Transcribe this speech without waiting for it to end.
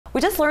We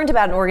just learned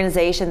about an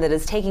organization that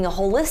is taking a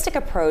holistic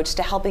approach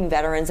to helping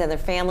veterans and their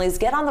families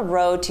get on the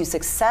road to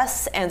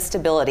success and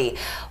stability.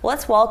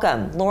 Let's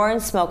welcome Lauren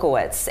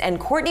Smolkowicz and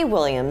Courtney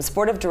Williams,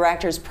 Board of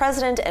Directors,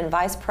 President and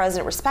Vice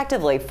President,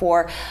 respectively,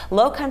 for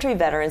Lowcountry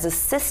Veterans,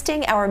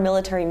 assisting our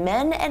military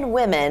men and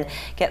women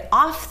get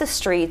off the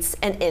streets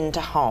and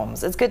into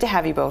homes. It's good to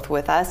have you both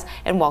with us,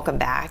 and welcome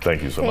back.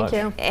 Thank you so much.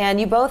 Thank you.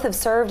 And you both have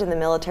served in the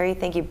military.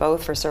 Thank you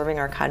both for serving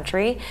our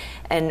country.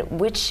 And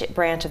which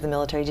branch of the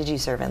military did you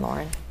serve in,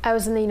 Lauren? I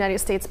was in the United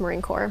States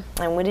Marine Corps.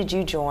 And when did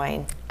you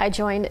join? I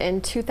joined in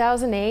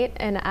 2008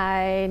 and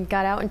I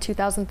got out in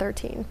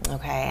 2013.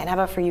 Okay, and how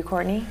about for you,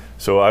 Courtney?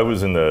 So I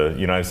was in the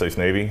United States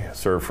Navy,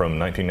 served from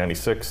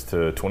 1996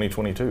 to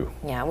 2022.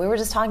 Yeah, we were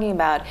just talking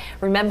about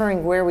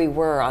remembering where we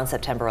were on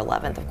September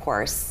 11th, of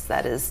course,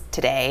 that is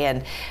today,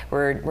 and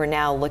we're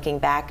now looking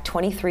back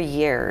 23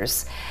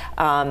 years.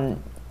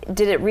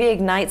 Did it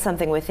reignite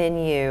something within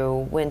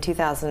you when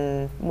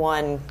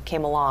 2001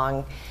 came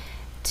along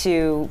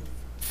to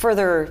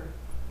further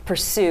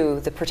pursue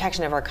the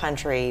protection of our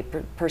country,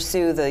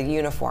 pursue the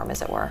uniform,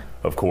 as it were?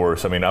 Of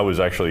course. I mean, I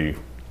was actually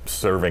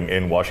serving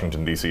in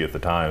Washington, D.C. at the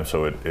time,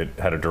 so it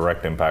had a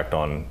direct impact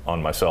on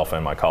myself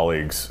and my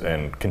colleagues,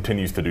 and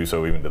continues to do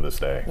so even to this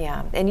day.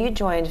 Yeah, and you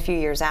joined a few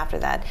years after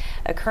that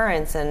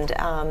occurrence and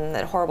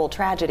that horrible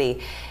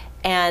tragedy.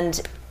 And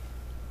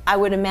I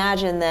would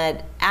imagine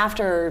that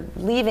after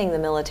leaving the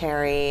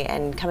military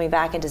and coming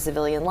back into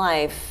civilian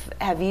life,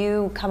 have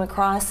you come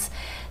across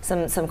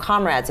some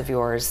comrades of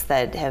yours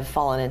that have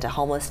fallen into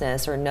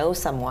homelessness or know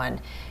someone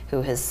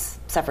who has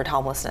suffered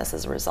homelessness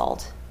as a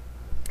result?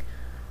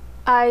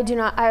 I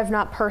have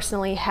not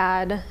personally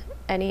had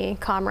any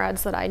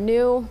comrades that I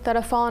knew that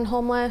have fallen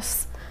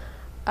homeless.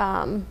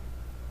 I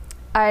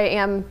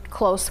am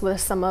close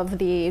with some of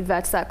the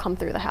vets that come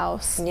through the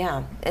house.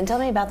 Yeah, and tell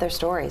me about their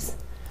stories.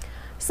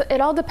 So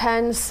it all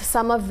depends.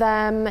 Some of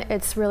them,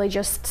 it's really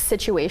just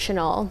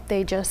situational.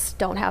 They just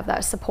don't have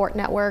that support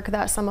network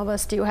that some of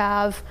us do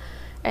have,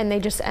 and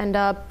they just end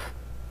up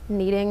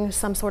needing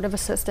some sort of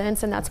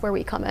assistance, and that's where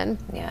we come in.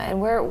 Yeah,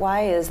 and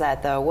why is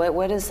that though?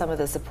 What is some of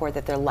the support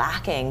that they're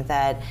lacking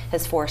that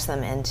has forced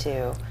them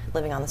into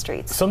living on the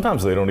streets?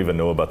 Sometimes they don't even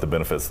know about the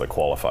benefits they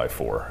qualify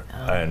for.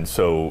 And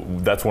so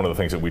that's one of the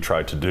things that we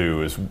try to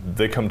do is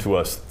they come to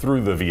us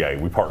through the VA.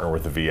 We partner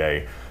with the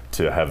VA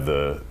to have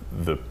the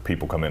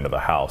people come into the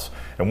house.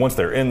 And once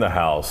they're in the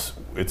house,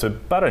 it's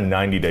about a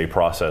 90-day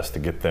process to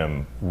get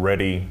them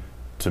ready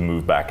to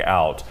move back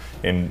out,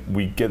 and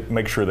we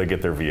make sure they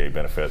get their VA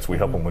benefits. We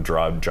help them with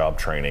job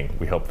training.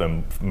 We help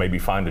them maybe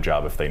find a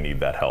job if they need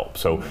that help.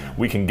 So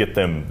we can get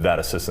them that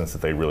assistance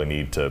that they really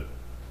need to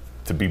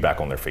be back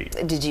on their feet.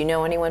 Did you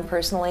know anyone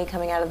personally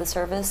coming out of the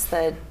service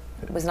that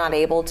was not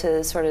able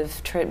to sort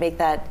of make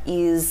that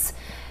easy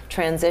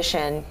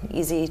transition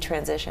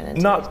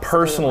into Not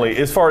personally,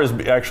 as far as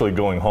actually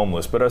going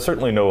homeless, but I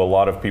certainly know a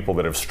lot of people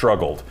that have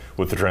struggled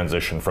with the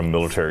transition from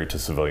military to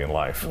civilian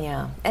life.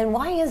 Yeah, and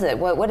why is it?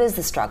 What is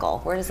the struggle?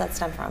 Where does that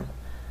stem from?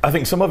 I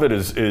think some of it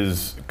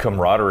is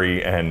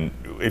camaraderie, and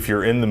if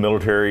you're in the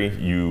military,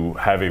 you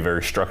have a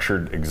very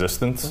structured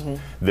existence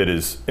that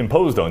is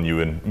imposed on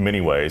you in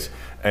many ways.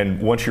 And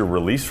once you're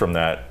released from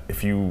that,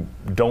 if you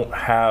don't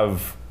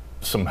have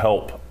some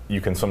help, you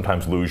can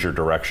sometimes lose your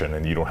direction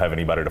and you don't have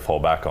anybody to fall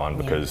back on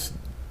because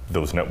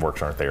those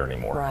networks aren't there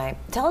anymore. Right.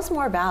 Tell us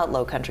more about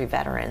Lowcountry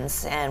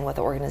Veterans and what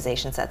the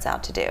organization sets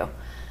out to do.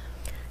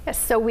 Yes,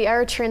 so we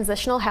are a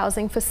transitional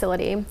housing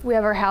facility.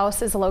 Our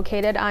house is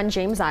located on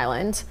James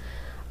Island.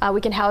 We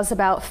can house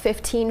about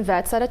 15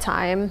 vets at a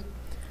time.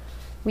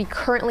 We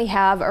currently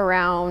have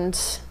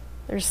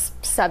there's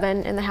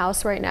 7 in the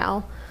house right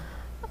now.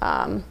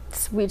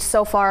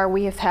 So far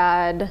we have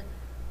had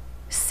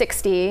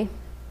 60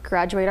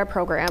 graduate our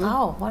program.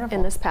 Oh, wonderful.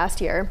 In this past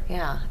year.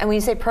 Yeah, and when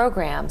you say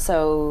program,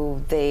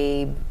 so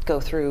they go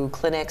through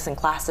clinics and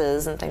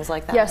classes and things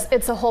like that? Yes,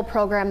 it's a whole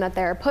program that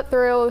they're put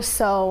through,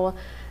 so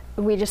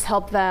we just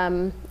help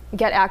them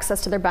get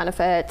access to their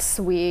benefits.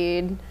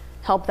 We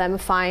help them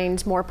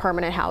find more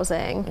permanent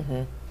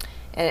housing.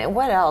 And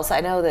what else? I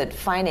know that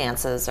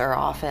finances are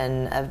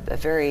often a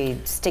very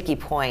sticky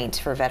point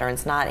for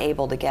veterans, not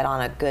able to get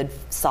on a good,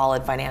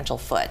 solid financial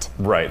foot.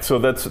 Right. So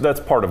that's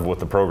part of what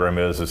the program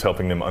is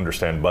helping them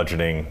understand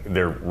budgeting.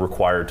 They're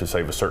required to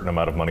save a certain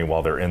amount of money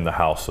while they're in the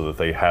house so that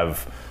they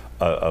have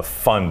a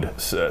fund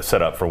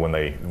set up for when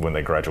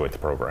they graduate the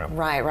program.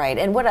 Right.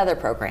 And what other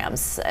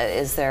programs?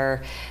 Is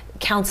there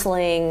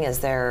counseling? Is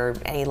there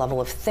any level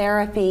of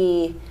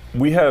therapy?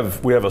 We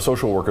have a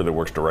social worker that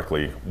works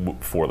directly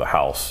for the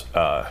house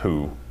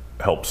who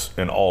helps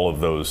in all of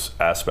those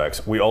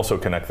aspects. We also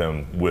connect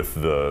them with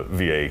the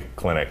VA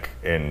clinic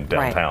in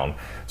downtown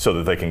so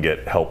that they can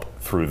get help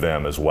through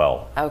them as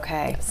well.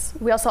 Okay.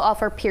 We also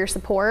offer peer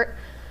support,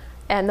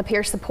 and the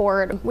peer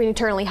support, we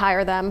internally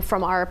hire them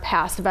from our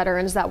past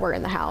veterans that were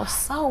in the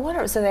house. Oh,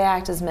 wonderful. So they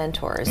act as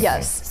mentors.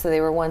 Yes. So they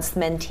were once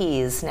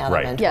mentees, now they're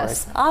Right. mentors.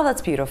 Yes. Oh,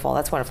 that's beautiful.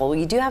 That's wonderful. Well,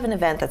 you do have an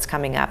event that's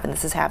coming up, and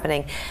this is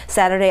happening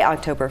Saturday,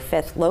 October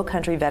 5th,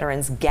 Lowcountry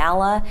Veterans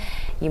Gala.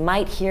 You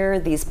might hear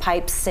these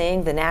pipes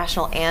sing the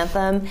national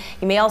anthem.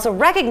 You may also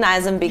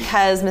recognize them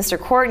because Mr.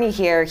 Courtney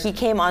here, he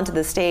came onto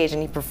the stage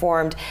and he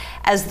performed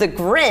as the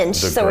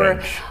Grinch. The So we're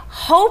Grinch.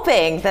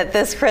 hoping that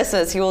this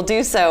Christmas he will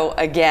do so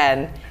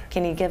again.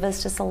 Can you give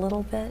us just a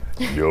little bit?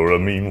 You're a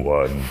mean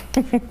one.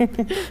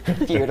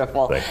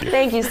 Beautiful. Thank you.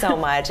 Thank you so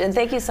much. And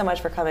thank you so much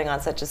for coming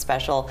on such a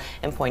special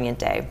and poignant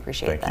day.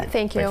 Appreciate Thank that. you.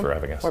 Thank you. Thanks for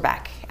having us. We're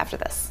back after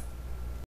this.